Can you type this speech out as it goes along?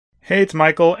Hey, it's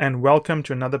Michael, and welcome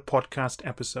to another podcast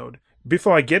episode.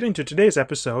 Before I get into today's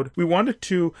episode, we wanted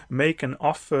to make an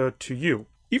offer to you.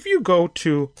 If you go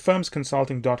to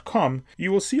firmsconsulting.com,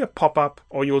 you will see a pop-up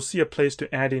or you will see a place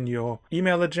to add in your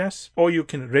email address, or you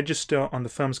can register on the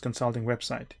Firms Consulting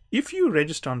website. If you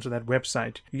register onto that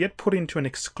website, you get put into an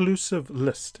exclusive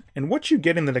list. And what you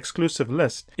get in that exclusive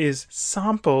list is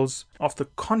samples of the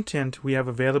content we have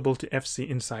available to FC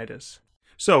insiders.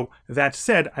 So, that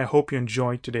said, I hope you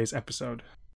enjoyed today's episode.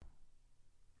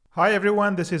 Hi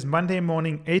everyone, this is Monday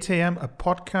morning 8 a.m., a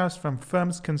podcast from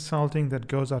Firms Consulting that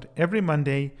goes out every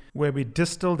Monday where we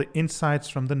distill the insights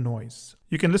from the noise.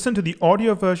 You can listen to the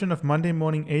audio version of Monday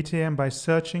morning 8 a.m. by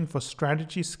searching for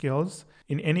Strategy Skills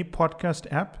in any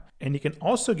podcast app. And you can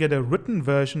also get a written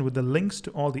version with the links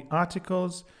to all the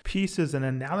articles, pieces, and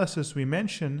analysis we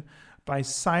mention by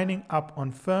signing up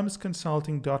on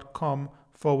firmsconsulting.com/promo.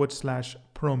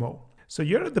 So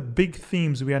here are the big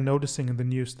themes we are noticing in the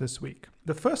news this week.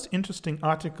 The first interesting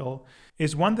article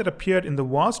is one that appeared in the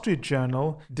Wall Street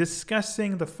Journal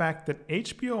discussing the fact that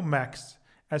HBO Max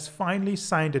has finally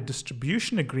signed a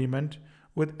distribution agreement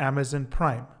with Amazon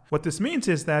Prime. What this means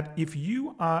is that if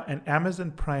you are an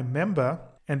Amazon Prime member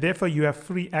and therefore you have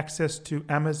free access to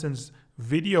Amazon's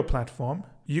video platform,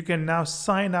 you can now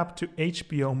sign up to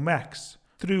HBO Max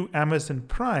through Amazon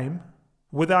Prime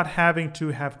without having to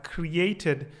have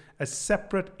created a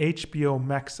separate HBO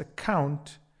Max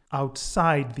account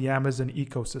outside the Amazon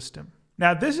ecosystem.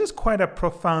 Now, this is quite a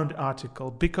profound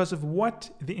article because of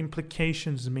what the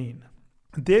implications mean.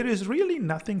 There is really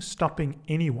nothing stopping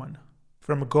anyone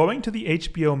from going to the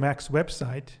HBO Max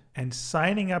website and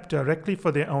signing up directly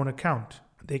for their own account.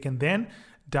 They can then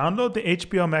download the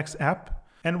HBO Max app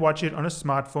and watch it on a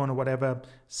smartphone or whatever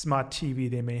smart TV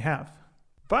they may have.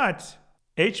 But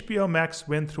HBO Max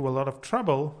went through a lot of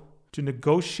trouble to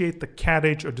negotiate the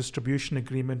carriage or distribution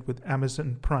agreement with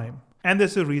Amazon Prime. And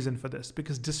there's a reason for this,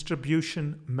 because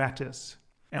distribution matters.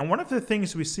 And one of the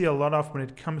things we see a lot of when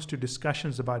it comes to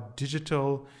discussions about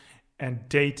digital and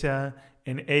data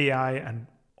and AI and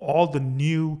all the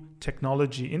new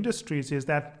technology industries is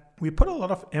that we put a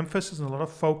lot of emphasis and a lot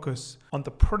of focus on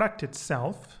the product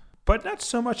itself, but not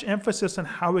so much emphasis on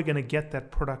how we're going to get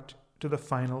that product to the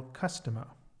final customer.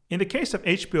 In the case of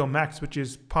HBO Max, which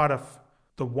is part of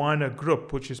the Warner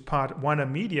Group, which is Warner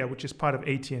Media, which is part of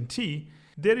AT&T,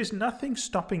 there is nothing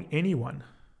stopping anyone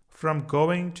from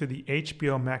going to the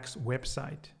HBO Max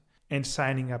website and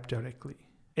signing up directly.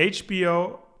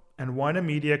 HBO and Warner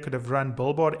Media could have run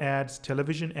billboard ads,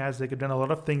 television ads. They could have done a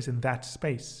lot of things in that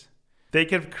space. They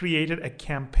could have created a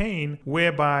campaign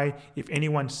whereby if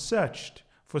anyone searched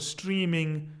for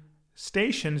streaming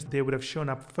stations, they would have shown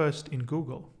up first in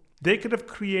Google. They could have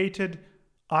created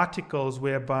articles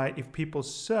whereby if people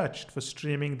searched for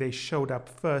streaming, they showed up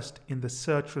first in the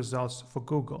search results for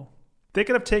Google. They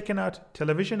could have taken out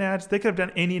television ads. They could have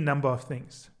done any number of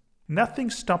things. Nothing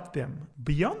stopped them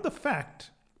beyond the fact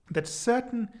that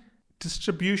certain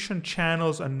distribution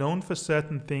channels are known for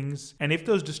certain things. And if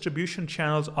those distribution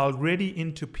channels are already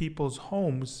into people's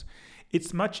homes,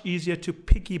 it's much easier to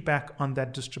piggyback on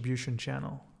that distribution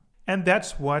channel. And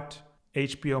that's what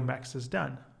HBO Max has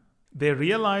done. They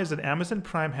realize that Amazon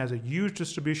Prime has a huge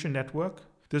distribution network.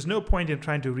 There's no point in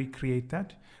trying to recreate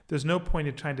that. There's no point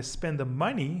in trying to spend the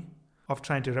money of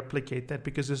trying to replicate that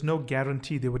because there's no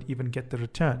guarantee they would even get the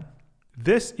return.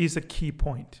 This is a key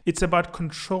point. It's about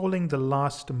controlling the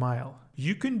last mile.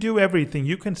 You can do everything.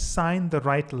 You can sign the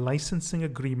right licensing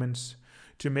agreements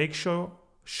to make sure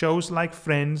shows like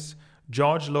Friends,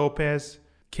 George Lopez,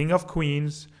 King of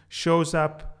Queens shows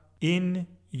up in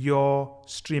your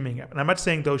streaming app. And I'm not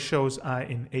saying those shows are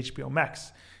in HBO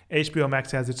Max. HBO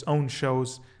Max has its own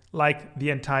shows like the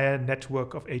entire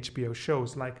network of HBO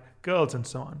shows like Girls and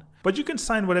so on. But you can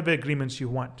sign whatever agreements you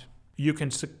want. You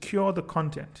can secure the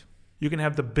content. You can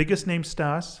have the biggest name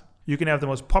stars. You can have the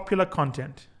most popular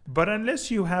content. But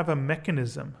unless you have a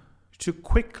mechanism to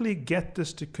quickly get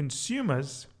this to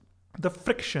consumers, the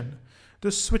friction,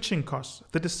 the switching costs,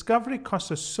 the discovery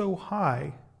costs are so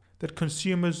high that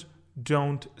consumers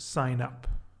don't sign up.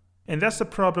 And that's the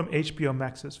problem HBO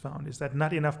Max has found, is that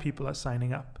not enough people are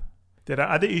signing up. There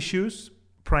are other issues,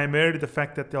 primarily the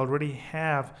fact that they already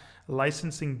have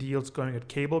licensing deals going at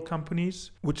cable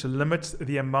companies, which limits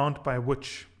the amount by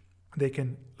which they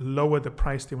can lower the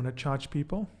price they want to charge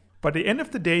people. But at the end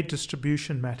of the day,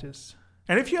 distribution matters.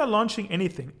 And if you are launching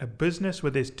anything, a business,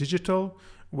 whether it's digital,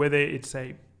 whether it's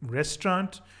a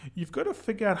restaurant, you've got to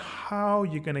figure out how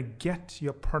you're going to get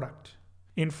your product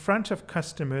in front of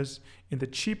customers in the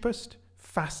cheapest,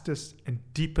 fastest, and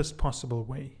deepest possible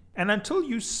way. And until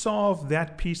you solve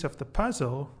that piece of the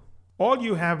puzzle, all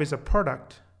you have is a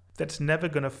product that's never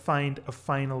going to find a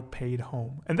final paid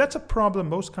home. And that's a problem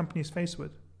most companies face with.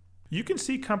 You can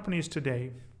see companies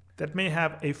today that may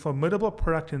have a formidable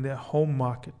product in their home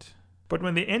market, but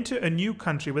when they enter a new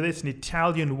country, whether it's an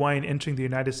Italian wine entering the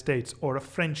United States, or a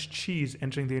French cheese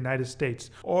entering the United States,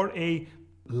 or a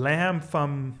lamb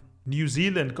from New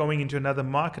Zealand going into another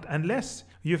market, unless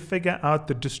you figure out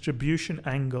the distribution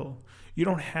angle, you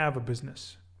don't have a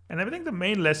business. And I think the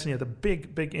main lesson here, the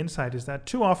big insight, is that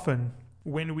too often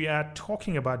when we are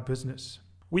talking about business,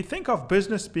 we think of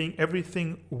business being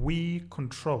everything we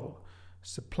control: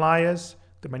 suppliers,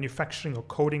 the manufacturing or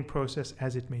coding process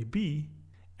as it may be,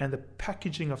 and the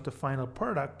packaging of the final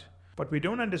product. But we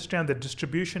don't understand that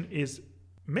distribution is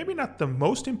maybe not the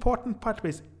most important part,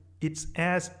 but it's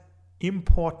as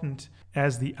important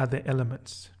as the other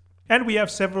elements. And we have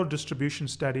several distribution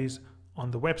studies on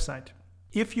the website.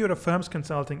 If you're a Firms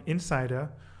Consulting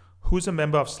insider who's a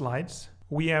member of Slides,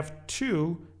 we have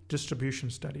 2 distribution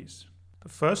studies. The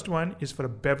first one is for a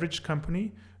beverage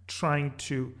company trying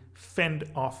to fend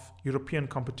off European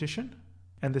competition.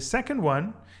 And the second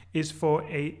one is for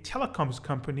a telecoms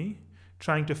company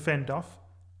trying to fend off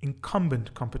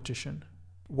incumbent competition.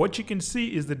 What you can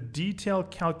see is the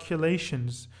detailed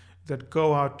calculations that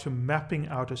go out to mapping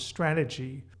out a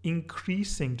strategy,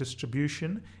 increasing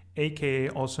distribution, aka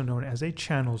also known as a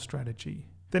channel strategy.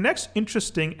 The next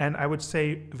interesting and I would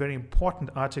say very important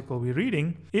article we're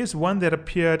reading is one that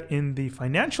appeared in the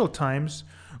Financial Times,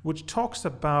 which talks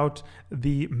about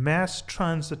the mass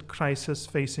transit crisis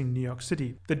facing New York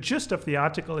City. The gist of the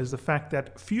article is the fact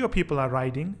that fewer people are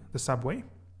riding the subway.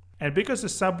 And because the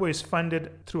subway is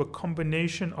funded through a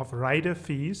combination of rider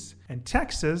fees and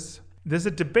taxes, there's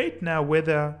a debate now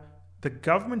whether the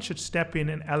government should step in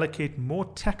and allocate more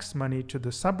tax money to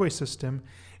the subway system,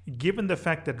 given the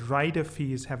fact that rider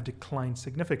fees have declined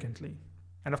significantly.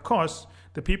 And of course,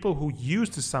 the people who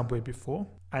used the subway before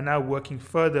are now working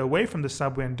further away from the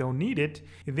subway and don't need it.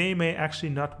 They may actually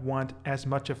not want as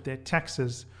much of their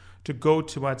taxes to go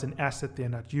towards an asset they're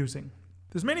not using.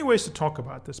 There's many ways to talk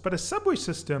about this, but a subway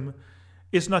system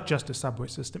is not just a subway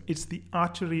system. It's the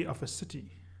artery of a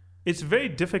city. It's very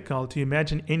difficult to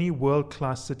imagine any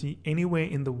world-class city anywhere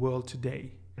in the world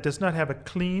today that does not have a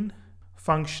clean,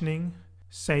 functioning,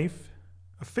 safe,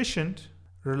 efficient,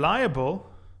 reliable,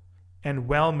 and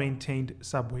well-maintained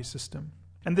subway system.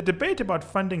 And the debate about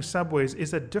funding subways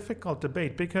is a difficult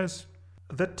debate because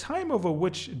the time over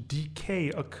which decay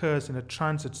occurs in a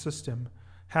transit system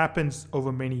happens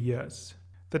over many years.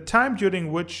 The time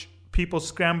during which people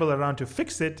scramble around to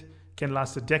fix it can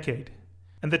last a decade.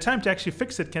 And the time to actually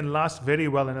fix it can last very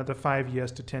well another 5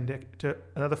 years to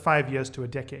a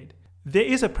decade. There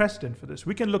is a precedent for this.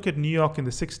 We can look at New York in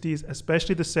the 60s,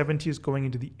 especially the 70s going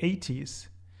into the 80s,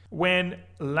 when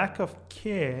lack of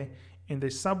care in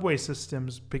the subway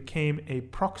systems became a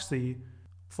proxy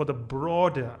for the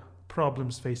broader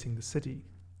problems facing the city.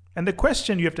 And the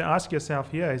question you have to ask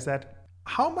yourself here is that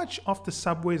how much of the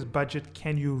subway's budget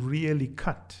can you really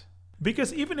cut?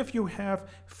 Because even if you have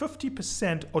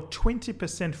 50% or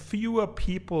 20% fewer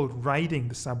people riding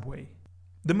the subway,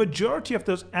 the majority of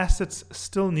those assets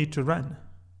still need to run.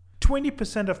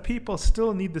 20% of people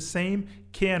still need the same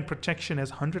care and protection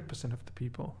as 100% of the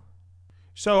people.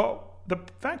 So the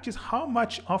fact is, how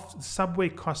much of the subway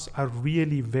costs are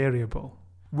really variable,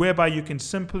 whereby you can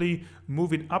simply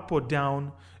move it up or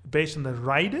down based on the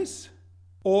riders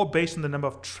or based on the number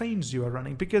of trains you are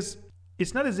running. Because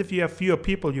it's not as if you have fewer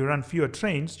people, you run fewer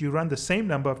trains, you run the same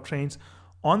number of trains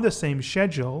on the same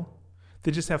schedule, they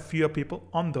just have fewer people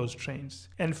on those trains.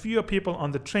 And fewer people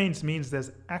on the trains means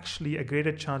there's actually a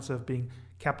greater chance of being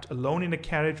kept alone in a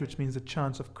carriage, which means the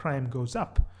chance of crime goes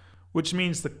up, which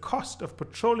means the cost of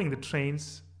patrolling the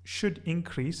trains should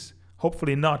increase.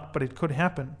 Hopefully not, but it could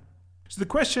happen. So the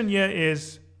question here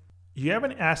is, you have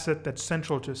an asset that's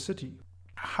central to a city.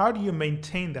 How do you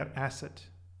maintain that asset,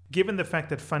 given the fact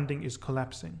that funding is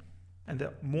collapsing? And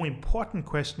the more important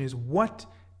question is, what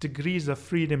degrees of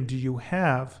freedom do you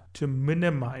have to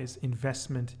minimize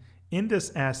investment in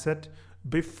this asset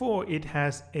before it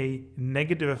has a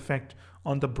negative effect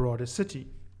on the broader city?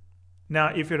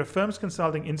 Now, if you're a Firms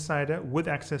Consulting insider with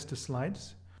access to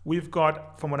Slides, we've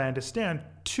got, from what I understand,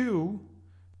 2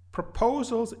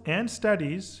 proposals and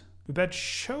studies that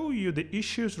show you the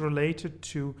issues related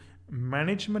to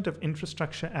management of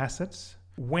infrastructure assets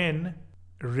when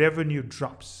revenue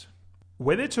drops.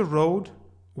 Whether it's a road,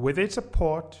 whether it's a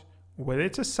port, whether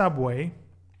it's a subway,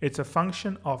 it's a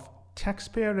function of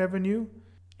taxpayer revenue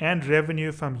and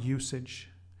revenue from usage.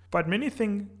 But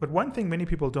one thing many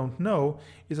people don't know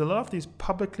is a lot of these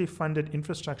publicly funded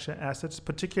infrastructure assets,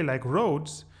 particularly like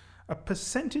roads, a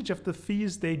percentage of the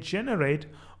fees they generate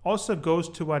also goes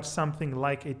towards something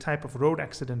like a type of road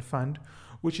accident fund,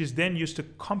 which is then used to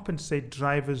compensate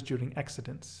drivers during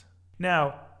accidents.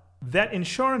 Now, that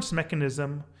insurance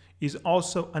mechanism is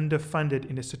also underfunded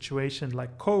in a situation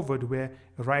like COVID, where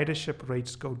ridership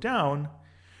rates go down.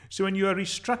 So when you are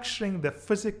restructuring the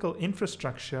physical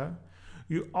infrastructure,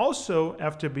 you also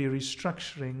have to be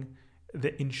restructuring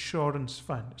the insurance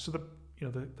fund. So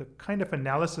the kind of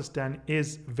analysis done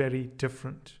is very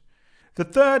different. The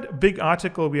third big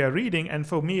article we are reading, and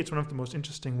for me it's one of the most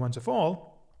interesting ones of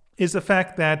all, is the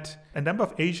fact that a number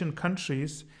of Asian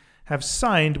countries have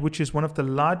signed, which is one of the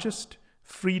largest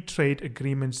free trade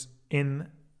agreements in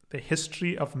the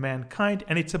history of mankind.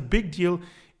 And it's a big deal.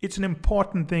 It's an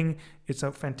important thing. It's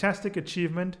a fantastic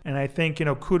achievement. And I think,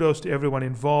 kudos to everyone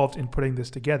involved in putting this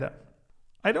together.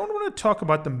 I don't want to talk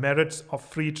about the merits of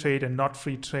free trade and not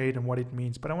free trade and what it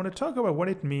means, but I want to talk about what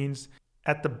it means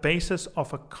at the basis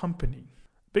of a company.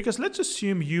 Because let's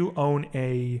assume you own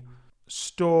a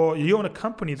store, you own a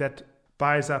company that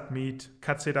buys up meat,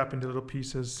 cuts it up into little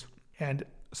pieces, and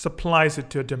supplies it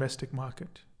to a domestic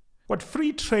market. What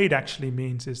free trade actually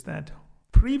means is that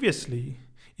previously,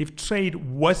 if trade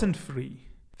wasn't free,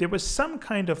 there was some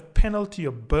kind of penalty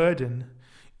or burden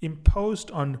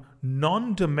imposed on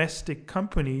non-domestic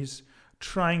companies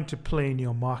trying to play in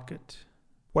your market.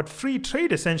 What free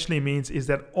trade essentially means is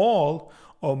that all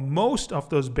or most of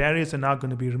those barriers are now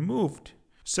going to be removed,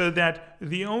 so that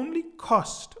the only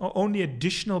cost or only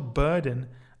additional burden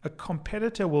a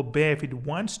competitor will bear if it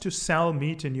wants to sell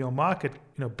meat in your market,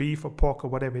 beef or pork or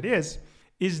whatever it is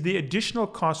the additional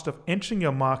cost of entering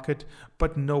your market,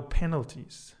 but no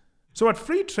penalties. So what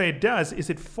free trade does is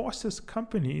it forces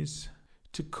companies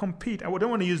to compete. I don't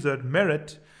want to use the word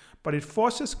merit, but it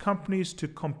forces companies to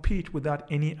compete without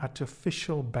any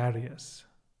artificial barriers.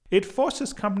 It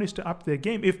forces companies to up their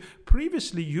game. If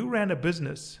previously you ran a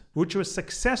business which was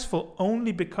successful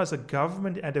only because a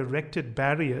government had erected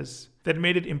barriers that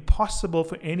made it impossible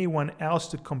for anyone else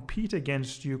to compete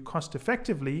against you cost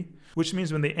effectively, which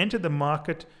means when they entered the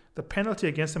market, the penalty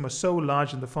against them was so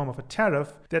large in the form of a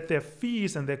tariff that their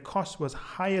fees and their cost was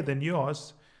higher than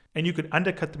yours, and you could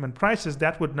undercut them in prices,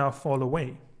 that would now fall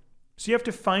away. So you have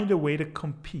to find a way to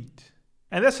compete.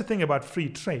 And that's the thing about free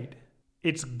trade.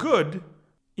 It's good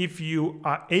if you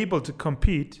are able to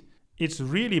compete. It's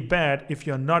really bad if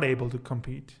you're not able to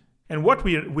compete. And what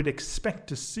we would expect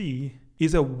to see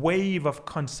is a wave of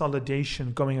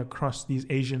consolidation going across these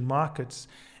Asian markets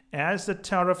as the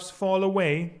tariffs fall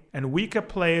away, and weaker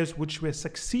players which were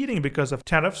succeeding because of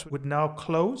tariffs would now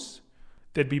close.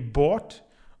 They'd be bought,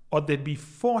 or they'd be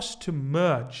forced to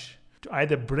merge to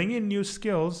either bring in new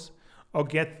skills or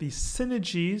get the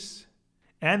synergies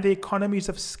and the economies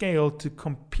of scale to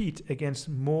compete against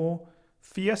more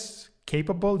fierce,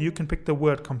 capable, you can pick the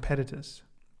word, competitors.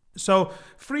 So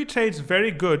free trade's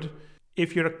very good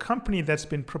if you're a company that's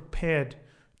been prepared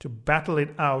to battle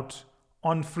it out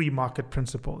on free market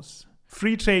principles.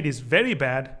 Free trade is very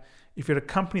bad if you're a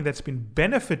company that's been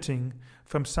benefiting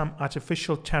from some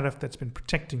artificial tariff that's been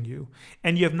protecting you,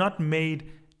 and you have not made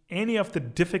any of the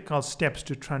difficult steps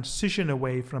to transition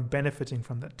away from benefiting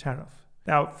from that tariff.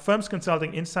 Now, Firms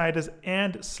Consulting Insiders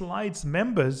and Slides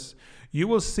members, you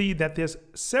will see that there's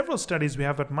several studies we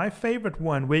have, but my favorite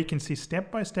one, where you can see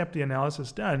step-by-step the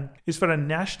analysis done, is for a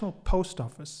national post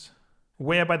office,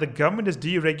 whereby the government has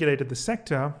deregulated the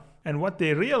sector, and what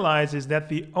they realize is that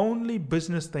the only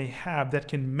business they have that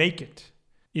can make it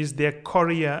is their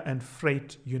courier and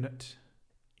freight unit.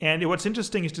 And what's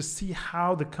interesting is to see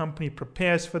how the company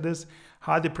prepares for this,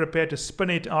 how they prepare to spin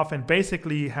it off and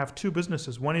basically have two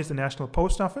businesses. One is the National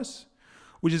Post Office,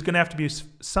 which is going to have to be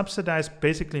subsidized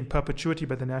basically in perpetuity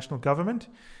by the national government,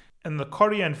 and the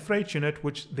courier and freight unit,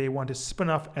 which they want to spin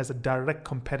off as a direct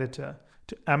competitor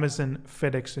to Amazon,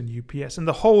 FedEx, and UPS. And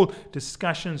the whole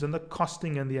discussions and the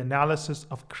costing and the analysis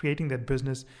of creating that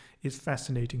business is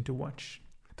fascinating to watch.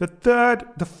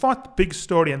 The fourth big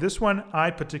story, and this one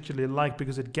I particularly like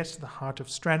because it gets to the heart of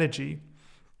strategy,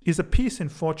 is a piece in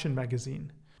Fortune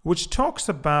magazine, which talks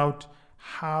about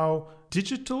how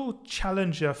digital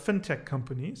challenger fintech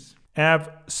companies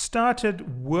have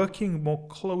started working more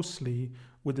closely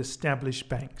with established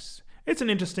banks. It's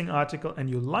an interesting article and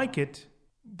you'll like it,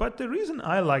 but the reason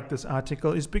I like this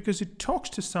article is because it talks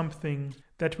to something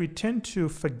that we tend to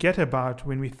forget about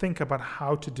when we think about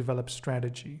how to develop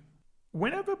strategy.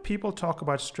 Whenever people talk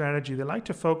about strategy, they like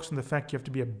to focus on the fact you have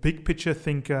to be a big picture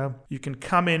thinker. You can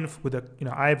come in with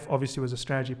I've obviously was a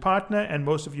strategy partner, and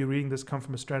most of you reading this come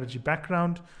from a strategy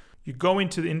background. You go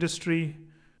into the industry,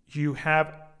 you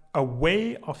have a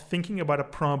way of thinking about a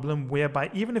problem whereby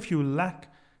even if you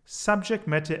lack subject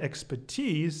matter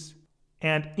expertise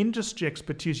and industry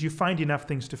expertise, you find enough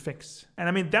things to fix. And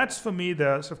I mean, that's for me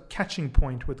the sort of catching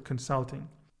point with consulting.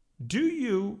 Do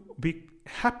you be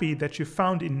happy that you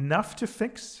found enough to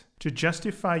fix to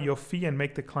justify your fee and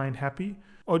make the client happy?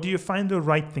 Or do you find the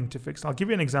right thing to fix? I'll give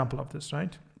you an example of this,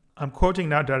 right? I'm quoting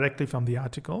now directly from the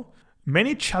article.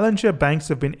 Many challenger banks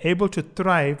have been able to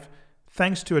thrive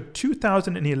thanks to a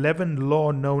 2011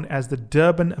 law known as the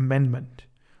Durbin Amendment,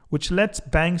 which lets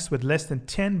banks with less than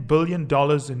 $10 billion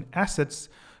in assets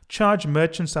charge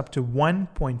merchants up to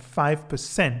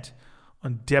 1.5%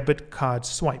 on debit card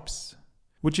swipes,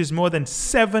 which is more than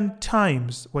 7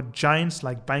 times what giants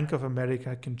like Bank of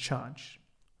America can charge.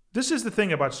 This is the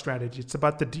thing about strategy. It's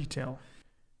about the detail.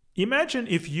 Imagine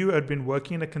if you had been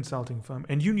working in a consulting firm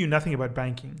and you knew nothing about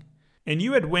banking, and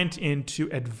you had went in to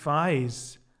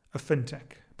advise a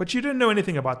fintech, but you didn't know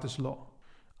anything about this law.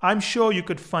 I'm sure you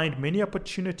could find many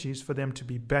opportunities for them to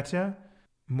be better,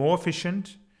 more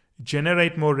efficient,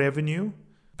 generate more revenue,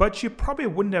 but you probably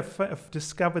wouldn't have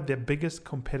discovered their biggest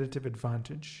competitive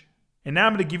advantage. And now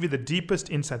I'm going to give you the deepest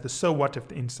insight, the so what of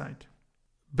the insight.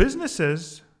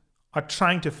 Businesses are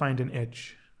trying to find an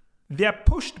edge. They are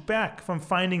pushed back from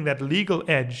finding that legal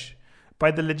edge by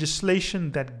the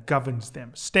legislation that governs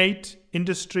them, state,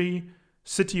 industry,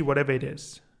 city, whatever it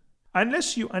is.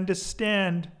 Unless you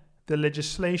understand the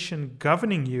legislation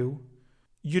governing you,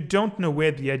 you don't know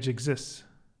where the edge exists.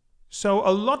 So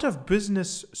a lot of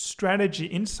business strategy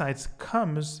insights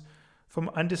comes from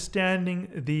understanding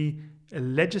the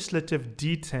legislative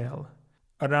detail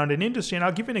around an industry. And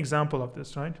I'll give you an example of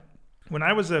this, right? When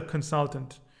I was a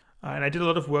consultant, and I did a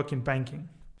lot of work in banking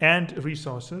and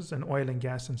resources and oil and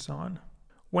gas and so on,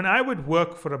 when I would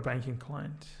work for a banking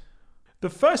client, the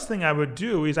first thing I would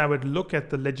do is I would look at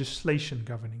the legislation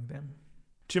governing them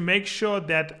to make sure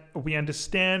that we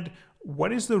understand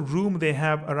what is the room they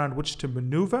have around which to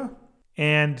maneuver,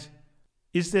 and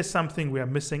is there something we are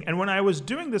missing? And when I was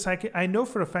doing this, I know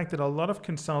for a fact that a lot of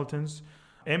consultants,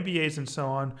 MBAs and so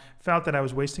on, felt that I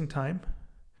was wasting time.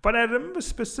 But I remember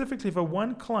specifically for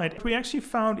one client, we actually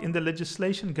found in the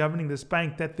legislation governing this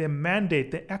bank that their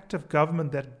mandate, the act of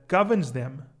government that governs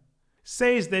them,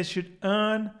 says they should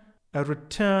earn a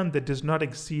return that does not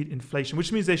exceed inflation,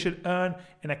 which means they should earn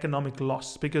an economic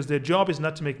loss because their job is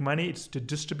not to make money, it's to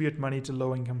distribute money to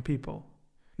low-income people.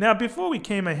 Now, before we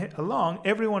came along,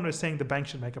 everyone was saying the bank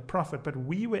should make a profit, but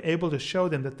we were able to show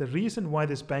them that the reason why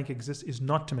this bank exists is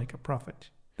not to make a profit.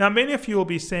 Now, many of you will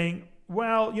be saying,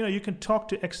 well, you can talk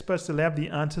to experts, they'll have the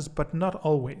answers, but not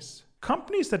always.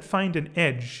 Companies that find an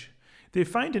edge, they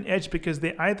find an edge because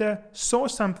they either saw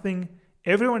something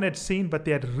everyone had seen, but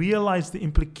they had realized the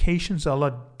implications are a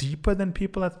lot deeper than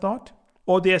people had thought,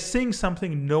 or they are seeing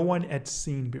something no one had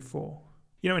seen before.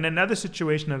 In another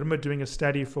situation, I remember doing a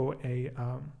study for a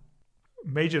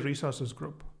major resources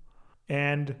group,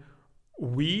 and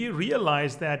we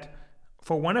realized that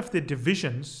for one of the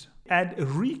divisions, had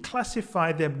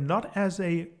reclassified them not as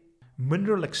a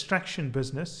mineral extraction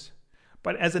business,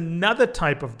 but as another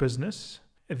type of business,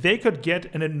 they could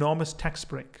get an enormous tax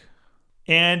break.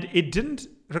 And it didn't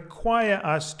require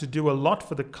us to do a lot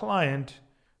for the client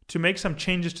to make some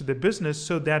changes to the business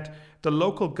so that the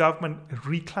local government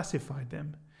reclassified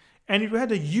them. And it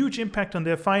had a huge impact on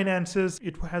their finances.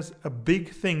 It has a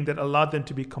big thing that allowed them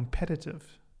to be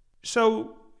competitive.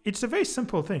 So it's a very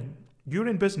simple thing. You're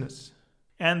in business,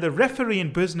 and the referee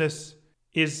in business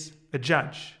is a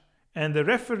judge, and the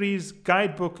referee's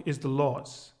guidebook is the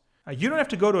laws. You don't have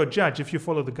to go to a judge if you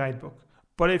follow the guidebook.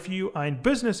 But if you are in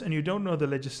business and you don't know the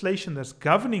legislation that's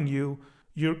governing you,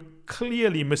 you're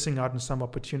clearly missing out on some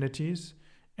opportunities,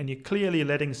 and you're clearly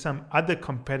letting some other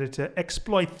competitor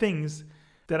exploit things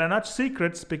that are not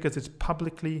secrets because it's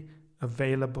publicly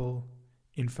available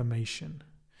information.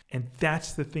 And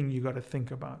that's the thing you got to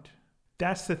think about.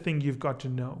 That's the thing you've got to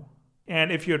know.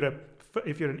 And if you're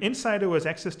an insider who has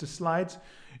access to slides,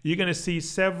 you're going to see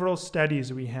several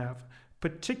studies we have,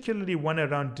 particularly one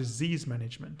around disease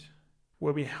management,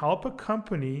 where we help a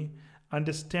company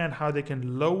understand how they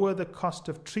can lower the cost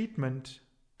of treatment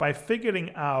by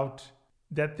figuring out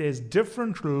that there's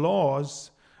different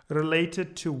laws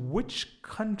related to which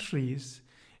countries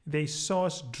they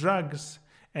source drugs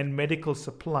and medical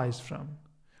supplies from.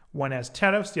 One has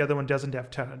tariffs, the other one doesn't have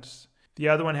tariffs. The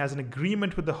other one has an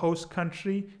agreement with the host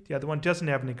country, the other one doesn't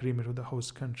have an agreement with the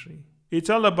host country. It's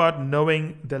all about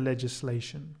knowing the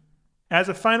legislation. As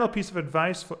a final piece of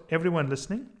advice for everyone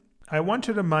listening, I want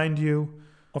to remind you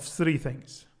of 3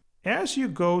 things. As you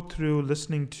go through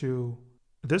listening to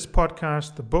this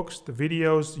podcast, the books, the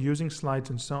videos, using slides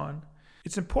and so on,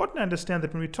 it's important to understand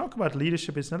that when we talk about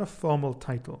leadership, it's not a formal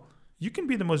title. You can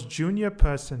be the most junior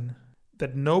person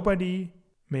that nobody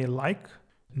may like,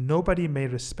 nobody may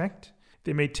respect.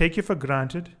 They may take you for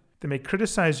granted. They may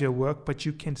criticize your work, but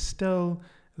you can still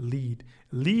lead.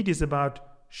 Lead is about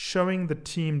showing the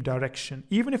team direction.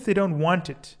 Even if they don't want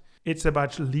it, it's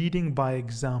about leading by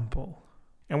example.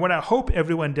 And what I hope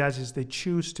everyone does is they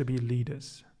choose to be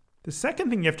leaders. The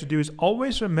second thing you have to do is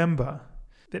always remember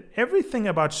that everything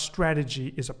about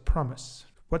strategy is a promise.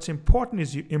 What's important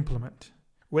is you implement.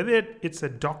 Whether it's a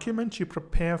document you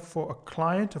prepare for a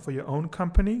client or for your own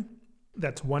company,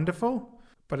 that's wonderful.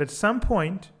 But at some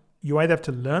point, you either have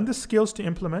to learn the skills to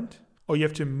implement or you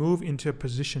have to move into a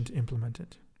position to implement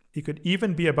it. It could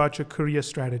even be about your career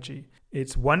strategy.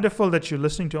 It's wonderful that you're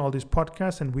listening to all these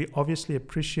podcasts, and we obviously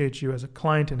appreciate you as a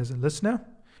client and as a listener.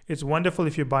 It's wonderful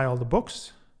if you buy all the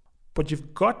books, but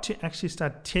you've got to actually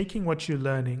start taking what you're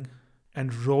learning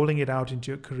and rolling it out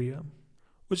into your career.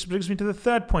 Which brings me to the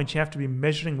third point. You have to be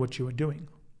measuring what you are doing.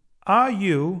 Are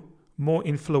you more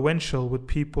influential with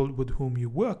people with whom you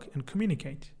work and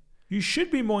communicate? You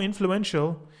should be more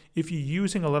influential if you're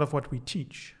using a lot of what we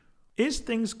teach. Is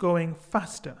things going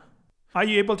faster? Are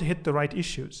you able to hit the right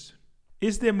issues?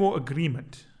 Is there more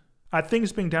agreement? Are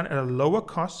things being done at a lower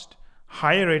cost,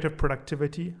 higher rate of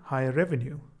productivity, higher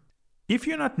revenue? If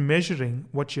you're not measuring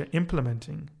what you're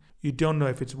implementing, you don't know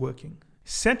if it's working.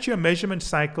 Set your measurement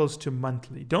cycles to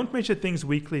monthly. Don't measure things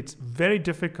weekly. It's very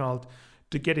difficult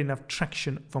to get enough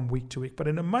traction from week to week. But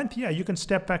in a month, you can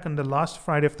step back on the last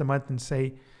Friday of the month and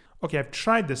say, okay, I've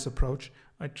tried this approach.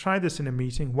 I tried this in a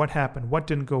meeting. What happened? What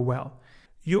didn't go well?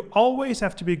 You always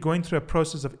have to be going through a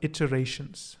process of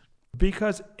iterations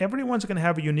because everyone's going to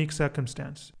have a unique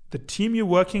circumstance. The team you're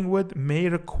working with may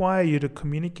require you to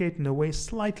communicate in a way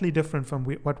slightly different from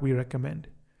what we recommend.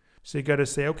 So you got to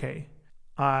say, okay,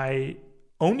 I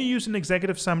only use an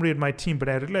executive summary with my team, but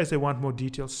I realize they want more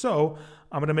detail. So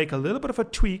I'm going to make a little bit of a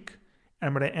tweak and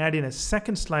I'm going to add in a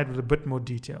second slide with a bit more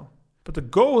detail. But the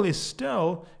goal is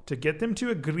still to get them to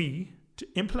agree to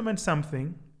implement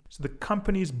something so the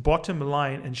company's bottom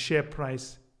line and share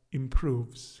price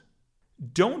improves.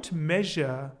 Don't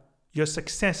measure your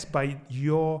success by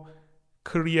your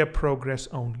career progress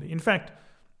only. In fact,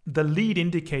 the lead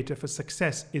indicator for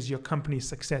success is your company's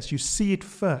success. You see it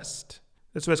first.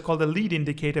 That's why it's called the lead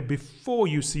indicator before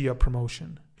you see your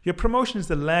promotion. Your promotion is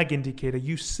the lag indicator.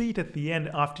 You see it at the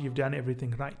end after you've done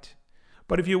everything right.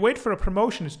 But if you wait for a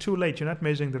promotion, it's too late. You're not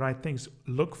measuring the right things.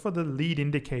 Look for the lead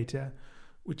indicator,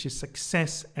 which is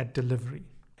success at delivery.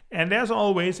 And as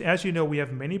always, as you know, we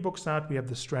have many books out. We have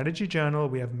the Strategy Journal.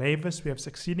 We have Mavis. We have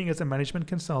Succeeding as a Management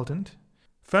Consultant.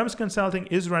 Firms Consulting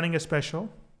is running a special.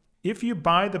 If you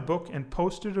buy the book and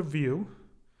post a review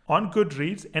on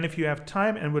Goodreads, and if you have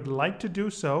time and would like to do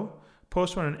so,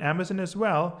 post one on Amazon as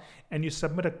well, and you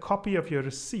submit a copy of your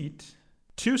receipt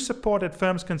to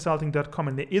support@firmsconsulting.com.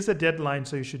 And there is a deadline,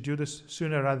 so you should do this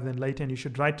sooner rather than later, and you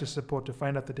should write to support to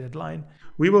find out the deadline.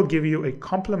 We will give you a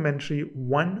complimentary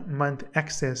 1-month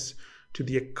access to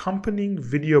the accompanying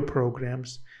video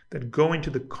programs that go into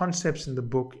the concepts in the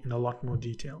book in a lot more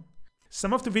detail.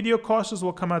 Some of the video courses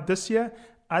will come out this year,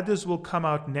 others will come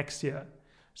out next year.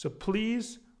 So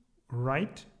please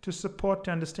write to support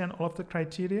to understand all of the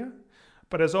criteria.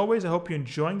 But as always, I hope you're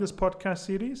enjoying this podcast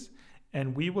series,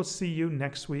 and we will see you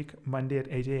next week, Monday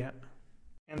at 8 a.m.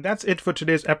 And that's it for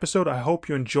today's episode. I hope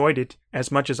you enjoyed it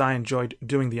as much as I enjoyed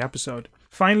doing the episode.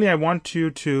 Finally, I want you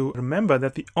to remember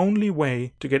that the only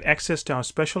way to get access to our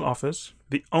special offers,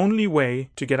 the only way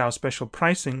to get our special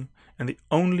pricing, and the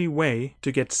only way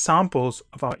to get samples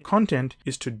of our content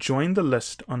is to join the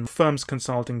list on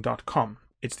firmsconsulting.com.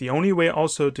 It's the only way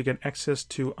also to get access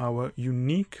to our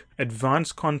unique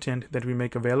advanced content that we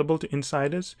make available to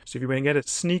insiders. So if you want to get a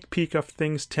sneak peek of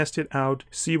things, test it out,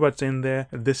 see what's in there,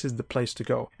 this is the place to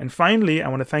go. And finally, I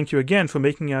want to thank you again for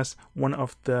making us one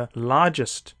of the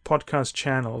largest podcast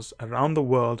channels around the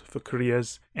world for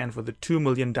careers and for the 2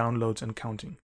 million downloads and counting.